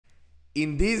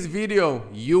In this video,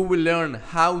 you will learn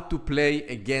how to play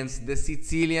against the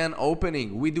Sicilian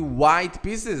Opening with white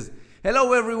pieces.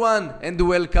 Hello everyone and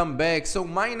welcome back. So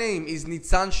my name is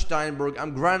Nitzan Steinberg,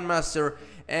 I'm Grandmaster,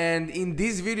 and in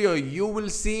this video you will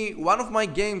see one of my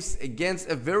games against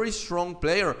a very strong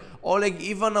player, Oleg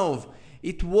Ivanov.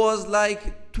 It was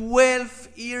like 12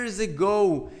 years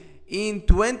ago, in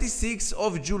 26th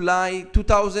of July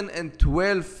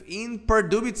 2012 in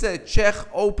Pardubice Czech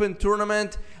Open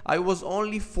tournament. I was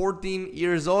only 14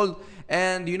 years old,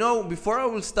 and before I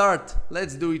will start,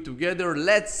 let's do it together.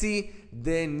 Let's see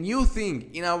the new thing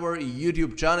in our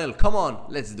YouTube channel. Come on,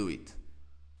 let's do it.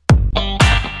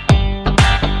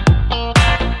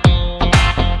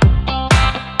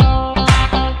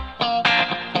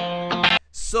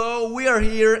 So we are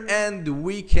here and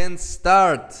we can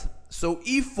start. So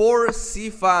e4,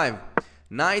 c5,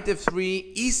 knight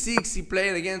f3, e6 he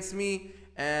played against me,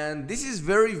 and this is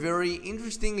very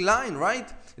interesting line,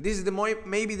 right? This is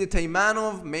maybe the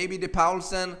Taimanov, maybe the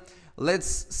Paulsen.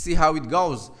 Let's see how it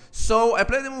goes. So I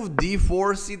played the move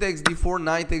d4, c takes d4,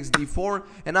 knight takes d4,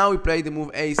 and now we play the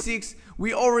move a6.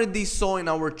 We already saw in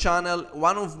our channel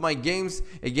one of my games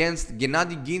against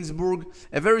Gennady Ginsburg,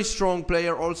 a very strong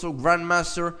player, also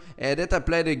Grandmaster, that I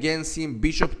played against him,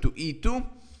 bishop to e2.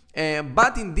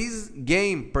 But in this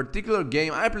particular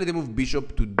game, I played the move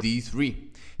bishop to d3.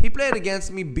 He played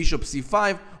against me bishop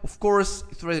c5, of course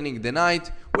threatening the knight.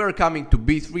 We are coming to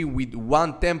b3 with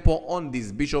one tempo on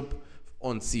this bishop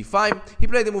on c5. He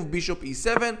played the move bishop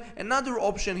e7. Another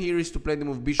option here is to play the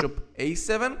move bishop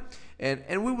a7,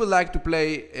 and we would like to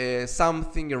play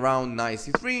something around knight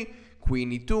c3,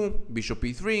 queen e2, bishop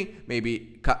e3,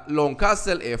 maybe long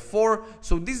castle f4.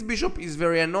 So this bishop is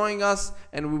very annoying us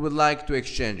and we would like to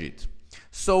exchange it.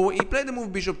 So he played the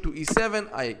move bishop to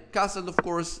e7, I castled, of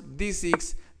course,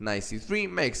 d6, knight c3,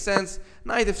 makes sense,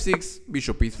 knight f6,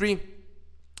 bishop e3.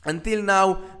 Until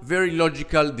now, very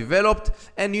logical developed.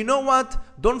 And you know what?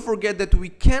 Don't forget that we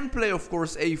can play, of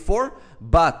course, a4,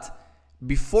 but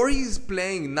before he's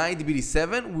playing knight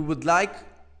bd7, we would like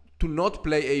to not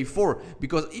play a4,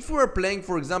 because if we are playing,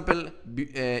 for example,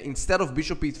 instead of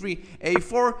bishop e3,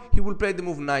 a4, he will play the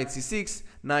move knight c6,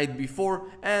 knight b4,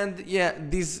 and yeah,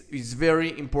 this is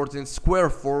very important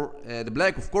square for the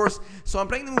black, of course. So I'm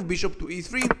playing the move bishop to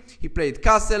e3, he played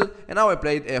castle, and now I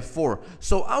played f4.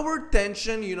 So our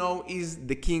tension, is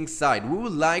the king side. We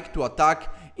would like to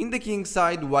attack in the king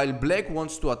side while black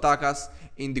wants to attack us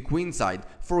in the queen side.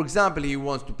 For example, he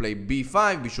wants to play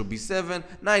b5, bishop b7,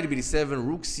 knight b7,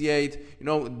 rook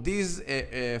c8.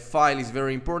 This file is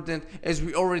very important, as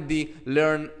we already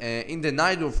learned in the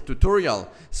night of tutorial.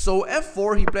 So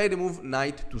f4, he played the move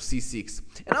knight to c6,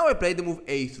 and now I played the move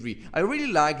a3. I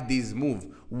really like this move.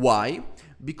 Why?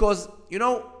 Because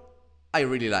I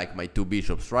really like my two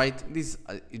bishops, right? These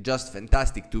are just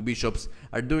fantastic. Two bishops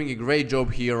are doing a great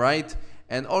job here, right?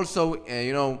 And also,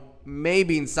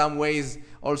 maybe in some ways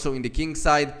also in the king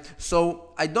side.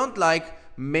 So I don't like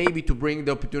maybe to bring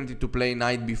the opportunity to play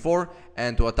knight b4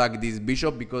 and to attack this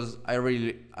bishop, because I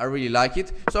really like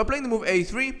it. So I'm playing the move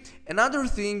a3. Another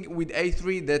thing with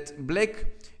a3, that black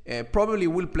probably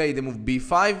will play the move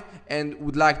b5 and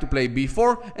would like to play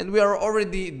b4, and we are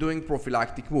already doing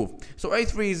prophylactic move. So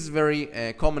a3 is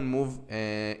very common move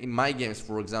in my games,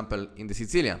 for example in the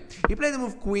Sicilian. He played the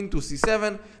move queen to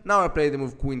c7, now I play the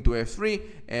move queen to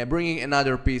f3, bringing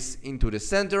another piece into the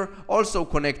center, also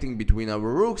connecting between our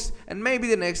rooks, and maybe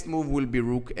the next move will be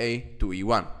rook a to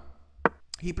e1.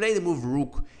 He played the move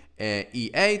rook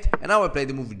e8, and now I play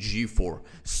the move g4.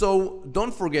 So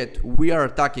don't forget, we are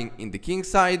attacking in the king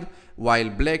side, while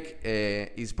black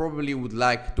is probably would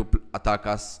like to attack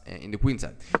us in the queen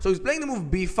side. So he's playing the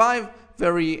move b5,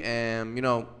 very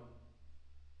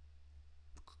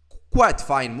quite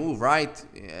fine move, right?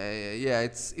 Yeah,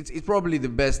 it's probably the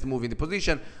best move in the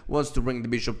position. Wants to bring the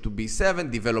bishop to b7,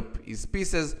 develop his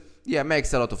pieces. Yeah,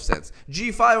 makes a lot of sense.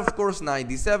 g5, of course, knight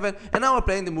d7, and now I'm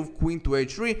playing the move queen to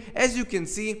h3, as you can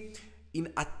see,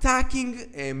 in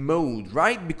attacking mode,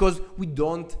 right? Because we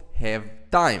don't have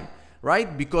time,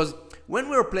 right? Because when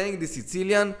we're playing the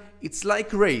Sicilian, it's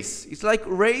like race. It's like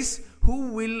race, who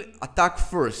will attack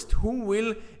first, who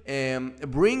will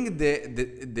bring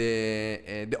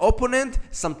the opponent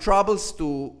some troubles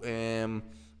to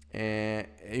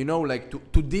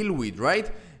to deal with,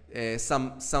 right?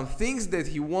 Some things that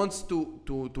he wants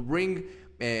to bring,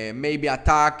 maybe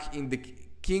attack in the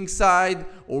king side,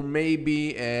 or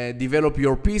maybe develop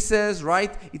your pieces,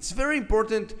 right? It's very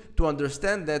important to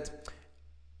understand that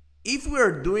if we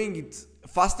are doing it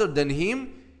faster than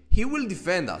him, he will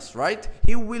defend us, right?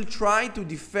 He will try to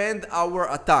defend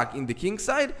our attack in the king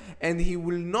side, and he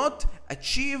will not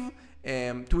achieve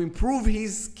to improve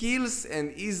his skills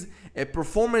and his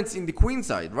performance in the queen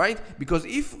side, right? Because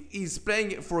if he's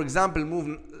playing, for example,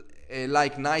 move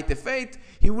like knight f8,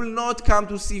 he will not come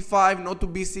to c5, not to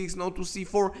b6, not to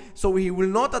c4, so he will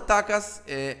not attack us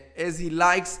as he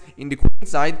likes in the queen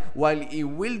side, while he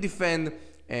will defend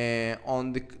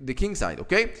on the king side,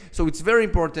 okay? So it's very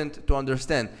important to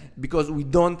understand, because we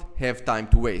don't have time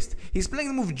to waste. He's playing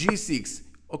the move g6,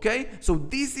 okay? So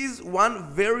this is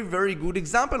one very, very good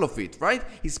example of it, right?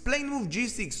 He's playing the move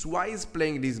g6. Why is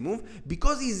playing this move?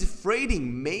 Because he's afraid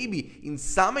maybe in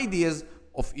some ideas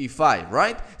of e5,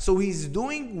 right? So he's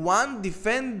doing one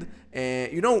defend,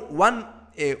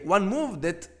 one move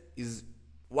that is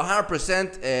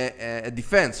 100% a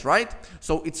defense, right?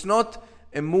 So it's not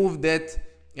a move that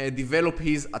develop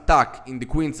his attack in the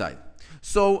queen side.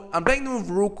 So I'm playing the move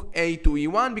rook a to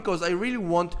e1 because I really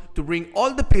want to bring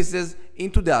all the pieces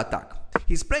into the attack.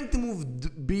 He's playing the move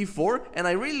b4, and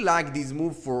I really like this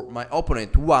move for my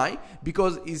opponent. Why?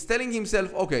 Because he's telling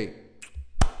himself, okay,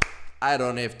 I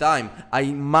don't have time, I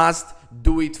must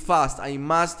do it fast, I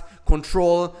must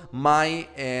control my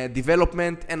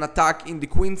development and attack in the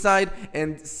queen side,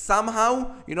 and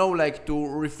somehow, like to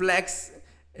reflex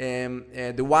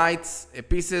the white's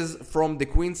pieces from the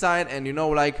queen side, and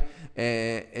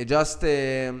just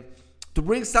to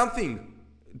bring something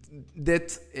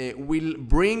that will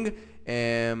bring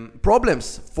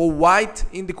problems for white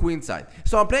in the queen side.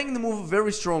 So I'm playing the move,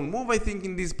 very strong move I think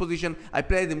in this position. I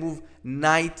play the move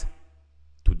knight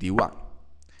to d1.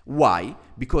 Why?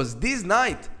 Because this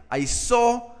knight, I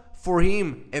saw for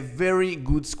him a very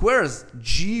good squares,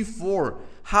 g4.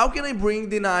 How can I bring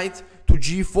the knight to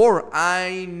g4?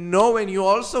 I know, and you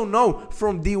also know,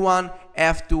 from d1,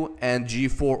 f2 and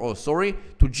g4,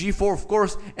 to g4 of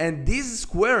course, and this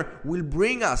square will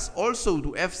bring us also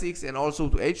to f6 and also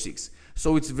to h6.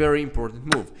 So it's a very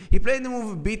important move. He played the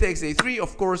move b takes a3,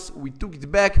 of course we took it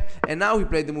back, and now he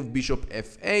played the move bishop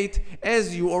f8.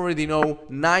 As you already know,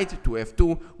 knight to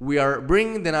f2, we are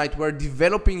bringing the knight, we're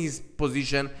developing his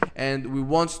position, and we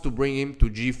want to bring him to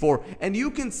g4. And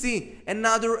you can see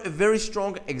another very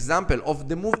strong example of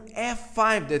the move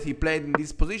f5 that he played in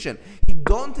this position. He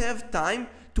don't have time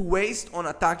to waste on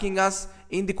attacking us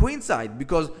in the queen side,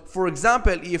 because for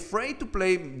example he afraid to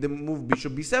play the move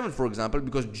bishop b7, for example,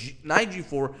 because knight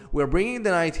g4, we're bringing the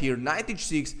knight here, knight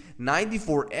h6, knight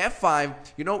d4, f5,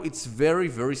 it's very,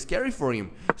 very scary for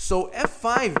him. So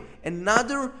f5,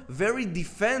 another very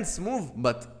defense move,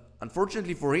 but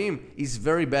unfortunately for him, is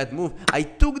very bad move. I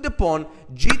took the pawn,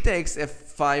 g takes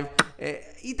f5,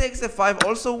 e takes f5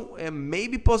 also may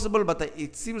be possible, but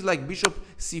it seems like bishop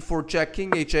c4 check,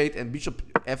 king h8, and bishop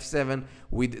f7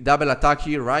 with double attack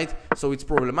here, right? So it's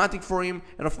problematic for him.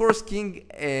 And of course, king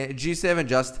g7,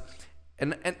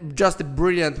 just a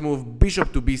brilliant move,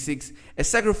 bishop to b6, a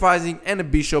sacrificing and a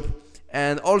bishop,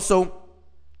 and also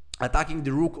attacking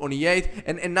the rook on e8.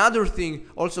 And another thing,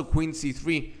 also queen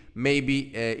c3,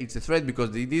 maybe it's a threat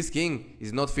because this king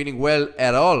is not feeling well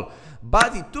at all.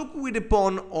 But he took with the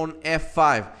pawn on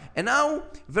f5. And now,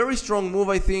 very strong move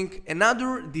I think,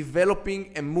 another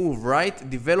developing a move, right?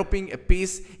 Developing a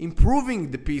piece, improving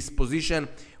the piece position.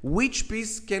 Which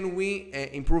piece can we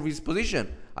improve his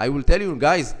position? I will tell you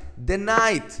guys, the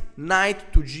knight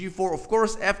to g4. Of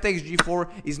course, f takes g4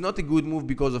 is not a good move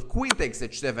because of queen takes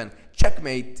h7,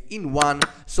 checkmate in 1.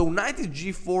 So knight is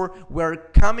g4, we're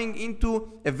coming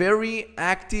into a very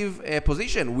active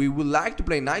position. We would like to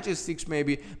play knight h6,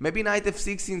 maybe knight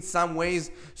f6 in some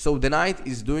ways. So the knight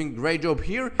is doing great job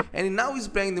here, and now he's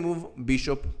playing the move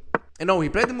bishop. No, he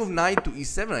played the move knight to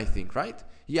e7, I think, right?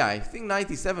 Yeah, I think knight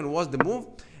e7 was the move.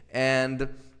 And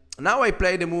now I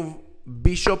play the move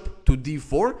bishop to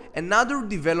d4, another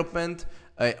development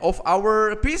of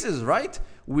our pieces, right?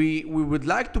 We would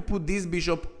like to put this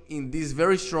bishop in this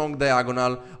very strong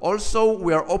diagonal. Also,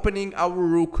 we are opening our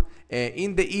rook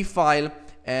in the e file,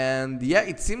 and yeah,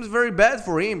 it seems very bad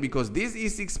for him because this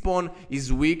e6 pawn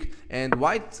is weak, and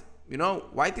white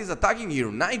is attacking here.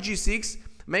 Knight g6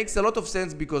 makes a lot of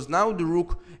sense because now the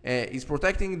rook is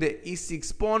protecting the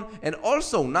e6 pawn, and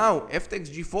also now f takes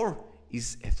g4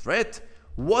 is a threat.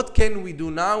 What can we do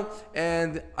now?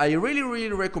 And I really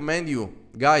recommend you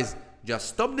guys, just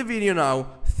stop the video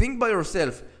now, think by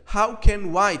yourself, how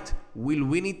can white will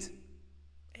win it?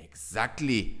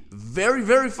 Exactly,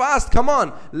 very fast. Come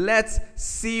on, let's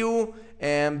see you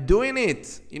doing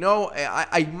it.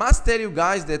 I must tell you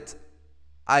guys that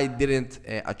I didn't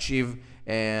achieve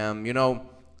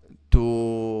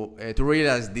to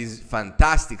realize this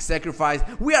fantastic sacrifice.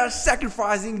 We are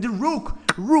sacrificing the rook.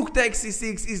 Rook takes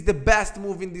c6 is the best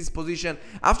move in this position.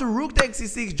 After rook takes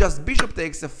c6, just bishop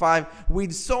takes f5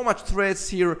 with so much threats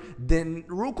here. Then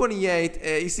rook on e8,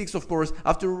 e6 of course.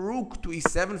 After rook to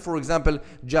e7, for example,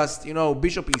 just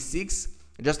bishop e6.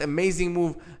 Just amazing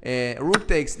move. Rook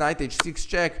takes knight h6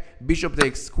 check. Bishop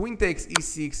takes queen takes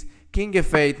e6. King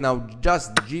f8, now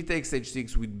just g takes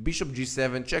h6 with bishop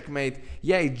g7, checkmate.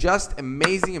 Yeah, it's just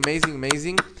amazing, amazing,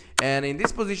 amazing. And in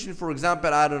this position, for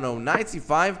example, I don't know, knight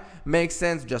c5 makes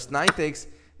sense. Just knight takes,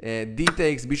 d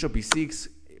takes, bishop e6,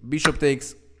 bishop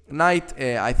takes, knight,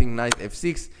 I think knight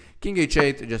f6, king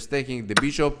h8, just taking the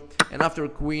bishop. And after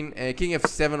queen, king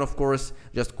f7, of course,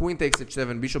 just queen takes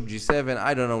h7, bishop g7,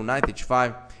 I don't know, knight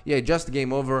h5. Yeah, just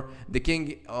game over. The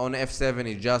king on f7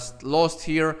 is just lost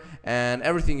here, and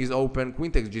everything is open. Queen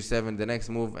takes g7, the next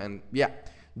move, and yeah,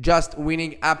 just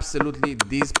winning absolutely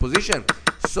this position.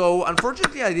 So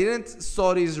unfortunately, I didn't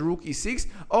saw this rook e6.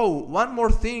 Oh, one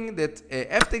more thing, that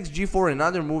f takes g4,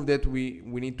 another move that we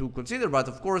need to consider. But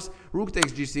of course, rook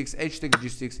takes g6, h takes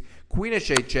g6, queen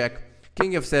h8 check.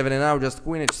 King f7, and now just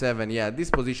queen h7. Yeah, this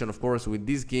position, of course, with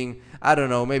this king, I don't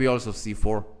know, maybe also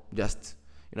c4. Just,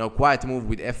 quiet move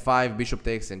with f5, bishop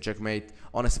takes, and checkmate.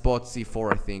 On a spot,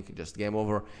 c4, I think. Just game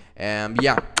over.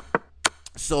 Yeah.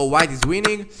 So white is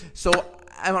winning. So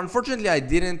unfortunately, I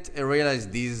didn't realize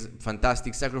this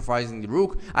fantastic sacrifice in the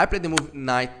rook. I played the move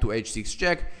knight to h6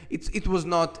 check. It was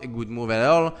not a good move at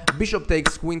all. Bishop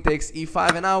takes, queen takes e5,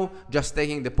 and now just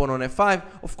taking the pawn on f5.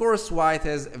 Of course, white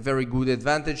has a very good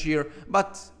advantage here,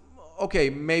 but okay,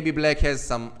 maybe black has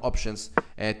some options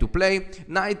to play.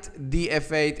 Knight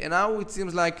df8, and now it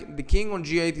seems like the king on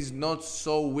g8 is not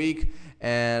so weak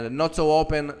and not so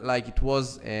open like it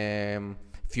was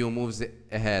few moves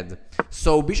ahead.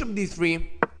 So bishop d3,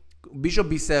 bishop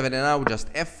b7, and now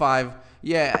just f5.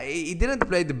 Yeah, he didn't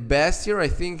play the best here. I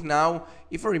think now,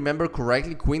 if I remember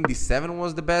correctly, queen d7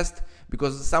 was the best,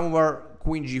 because somewhere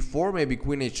queen g4, maybe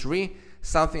queen h3,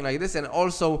 something like this. And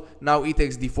also now e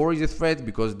takes d4 is a threat,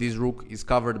 because this rook is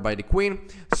covered by the queen.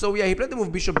 So yeah, he played the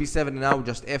move bishop b7, and now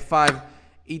just f5,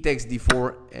 e takes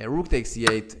d4, rook takes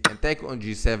e8, and take on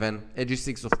g7,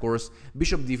 g6 of course,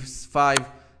 bishop d5,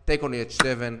 take on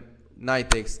h7,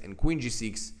 knight takes, and queen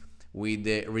g6, with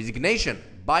the resignation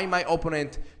by my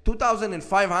opponent,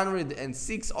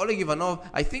 2506, Oleg Ivanov.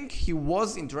 I think he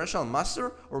was international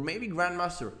master or maybe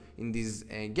grandmaster in this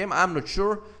game. I'm not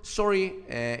sure. Sorry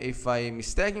if I'm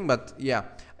mistaken, but yeah,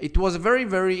 it was a very,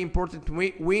 very important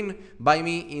win by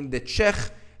me in the Czech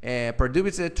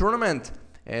Pardubice tournament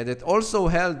that also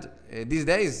held these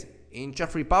days in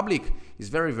Czech Republic. It's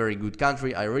very, very good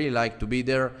country. I really like to be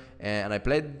there, and I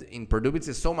played in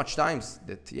Pardubice so much times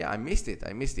that yeah, I missed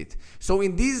it. So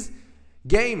in this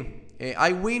game,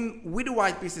 I win with the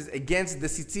white pieces against the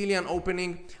Sicilian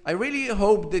Opening. I really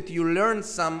hope that you learn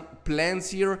some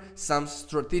plans here, some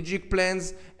strategic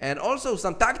plans, and also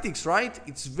some tactics, right?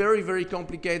 It's very, very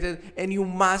complicated, and you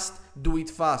must do it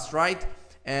fast, right?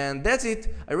 And that's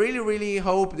it. I really, really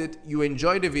hope that you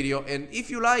enjoyed the video, and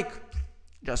if you like,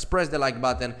 just press the like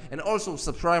button and also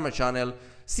subscribe my channel.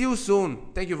 See you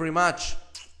soon. Thank you very much.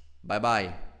 Bye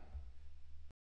bye.